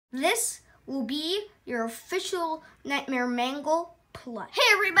This will be your official Nightmare Mangle plush.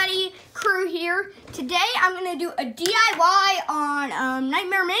 Hey everybody, Crew here. Today I'm going to do a DIY on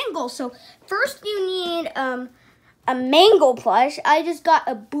Nightmare Mangle. So first you need a Mangle plush. I just got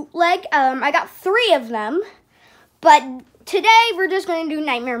a bootleg. I got 3 of them. But today we're just going to do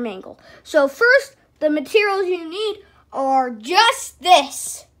Nightmare Mangle. So first, the materials you need are just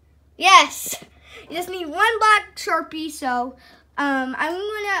this. Yes, you just need 1 black Sharpie. So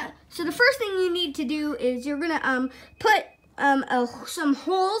so the first thing you need to do is you're gonna put some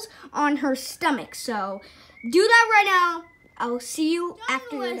holes on her stomach. So do that right now. I'll see you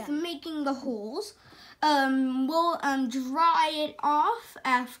after you're done making the holes. We'll dry it off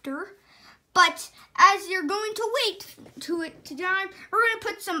after. But as you're going to wait to it to dry, we're gonna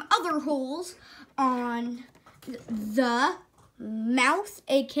put some other holes on the mouth,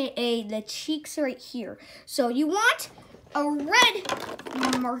 aka the cheeks right here. So you want a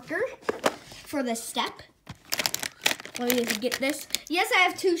red marker for the step. Let me get this. Yes, I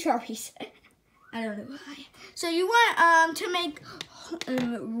have 2 Sharpies. I don't know why. So you want to make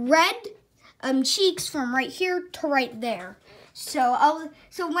red cheeks from right here to right there. So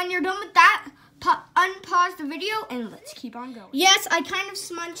when you're done with that, unpause the video and let's keep on going. Yes, I kind of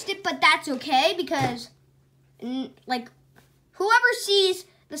smudged it, but that's okay because like whoever sees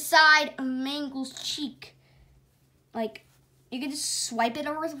the side of Mangle's cheek, like, you can just swipe it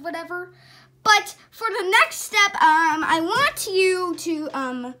or whatever. But for the next step, I want you to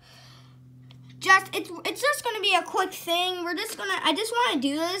it's just gonna be a quick thing. I just want to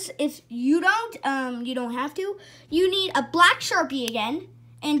do this. If you don't have to. You need a black Sharpie again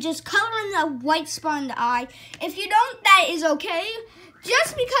and just color in the white spot in the eye. If you don't, that is okay.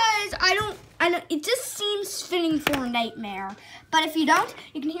 Just because I don't, it just seems fitting for a nightmare. But if you don't,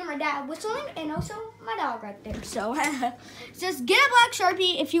 you can hear my dad whistling and also my dog right there. So just get a black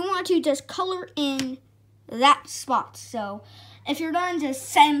Sharpie. If you want to, just color in that spot. So if you're done, just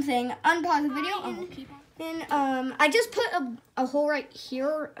same thing. Unpause the video and keep on. Then I just put a hole right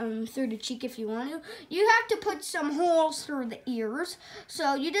here through the cheek if you want to. You have to put some holes through the ears.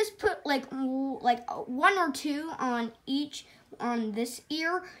 So you just put like 1 or 2 on each. On this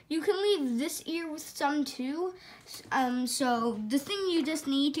ear. You can leave this ear with some too. So the thing you just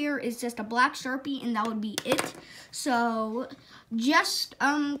need here is just a black Sharpie and that would be it. So just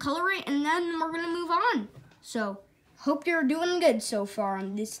color it and then we're gonna move on. So hope you're doing good so far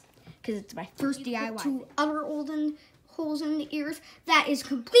on this because it's my first DIY. Put 2 other holes in the ears. That is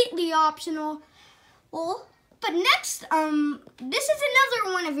completely optional. Well, but next, this is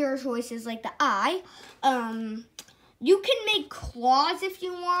another one of your choices, like the eye. You can make claws if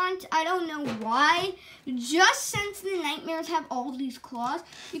you want. I don't know why. Just since the nightmares have all these claws,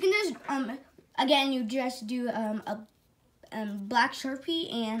 you can just, again, you just do a black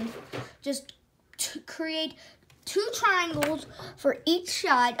Sharpie and just create 2 triangles for each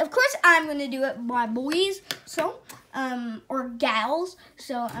side. Of course, I'm going to do it, my boys, so, or gals.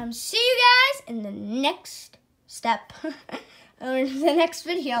 So, see you guys in the next step, or the next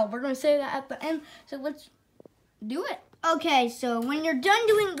video. We're going to say that at the end, so let's do it. Okay, so when you're done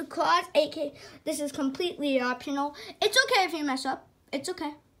doing the claws, aka this is completely optional. It's okay if you mess up. It's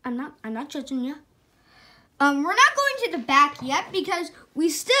okay. I'm not judging you. We're not going to the back yet because we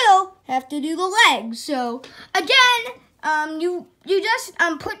still have to do the legs. So again, you just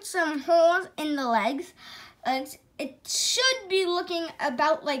put some holes in the legs. It should be looking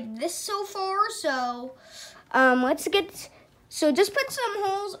about like this so far. So So just put some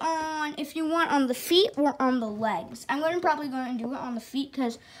holes on, if you want, on the feet or on the legs. I'm probably going to do it on the feet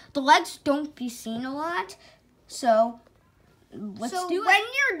because the legs don't be seen a lot. So let's do it. When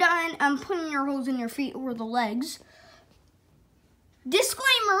you're done putting your holes in your feet or the legs,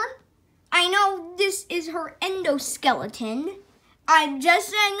 disclaimer, I know this is her endoskeleton. I'm just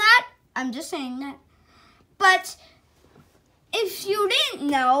saying that. But if you didn't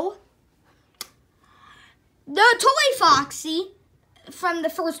know, the Toy Foxy from the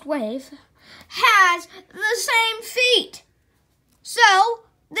first wave has the same feet. So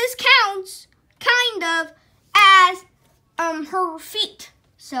this counts kind of as her feet.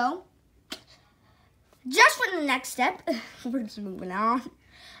 So just for the next step, we're just moving on.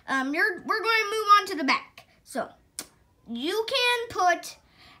 We're going to move on to the back. So you can put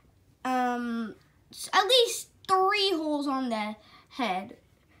at least 3 holes on the head.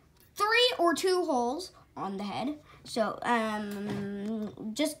 3 or 2 holes on the head. So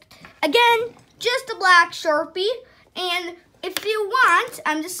just a black Sharpie, and if you want,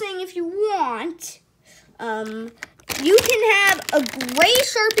 I'm just saying if you want, you can have a gray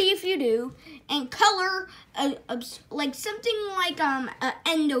Sharpie if you do, and color like something like an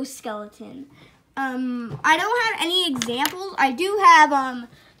endoskeleton. I don't have any examples. I do have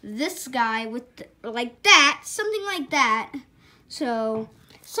this guy with like that, something like that. So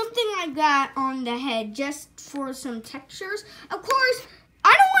something like that on the head, just for some textures. Of course,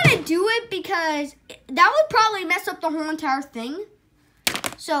 I don't want to do it because that would probably mess up the whole entire thing.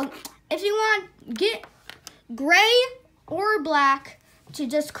 So if you want, get gray or black to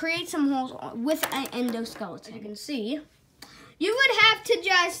just create some holes with an endoskeleton. As you can see, you would have to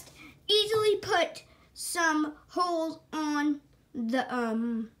just easily put some holes on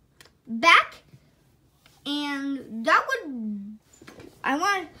the back, and that would,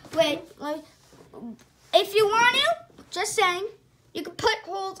 if you want to, just saying, you could put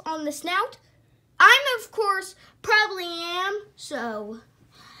holes on the snout. Of course, probably am, so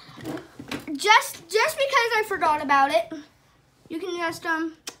just because I forgot about it, you can just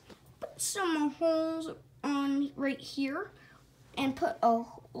put some holes on right here and put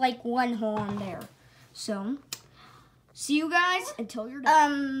like one hole on there. So see you guys until you're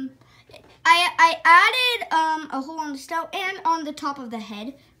done. I added a hole on the snout and on the top of the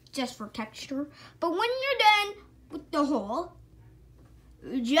head just for texture. But when you're done with the hole,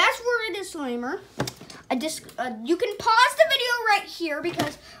 just for a disclaimer, you can pause the video right here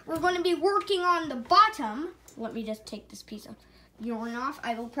because we're going to be working on the bottom. Let me just take this piece of yarn off.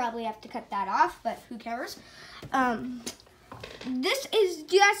 I will probably have to cut that off, but who cares? This is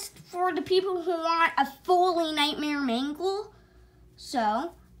just for the people who want a fully Nightmare Mangle.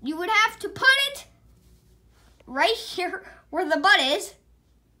 So you would have to put it right here where the butt is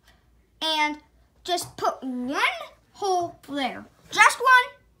and just put one hole there. Just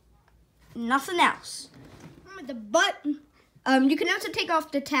one, nothing else. The butt, you can also take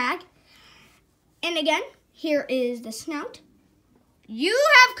off the tag. And again, here is the snout. You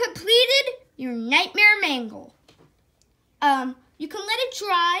have completed your Nightmare Mangle. You can let it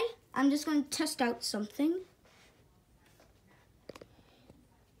dry. I'm just going to test out something.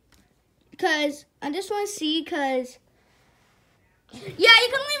 Because I just want to see, because, yeah, you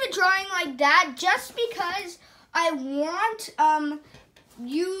can leave it drying like that just because I want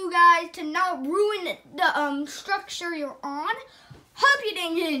you guys to not ruin the structure you're on. Hope you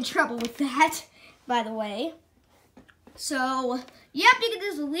didn't get in trouble with that, by the way. So, yep, you can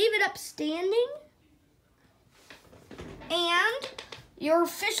just leave it up standing. And you're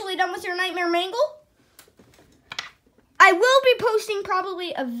officially done with your Nightmare Mangle. I will be posting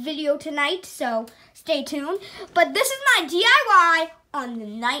probably a video tonight, so stay tuned. But this is my DIY on the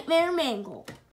Nightmare Mangle.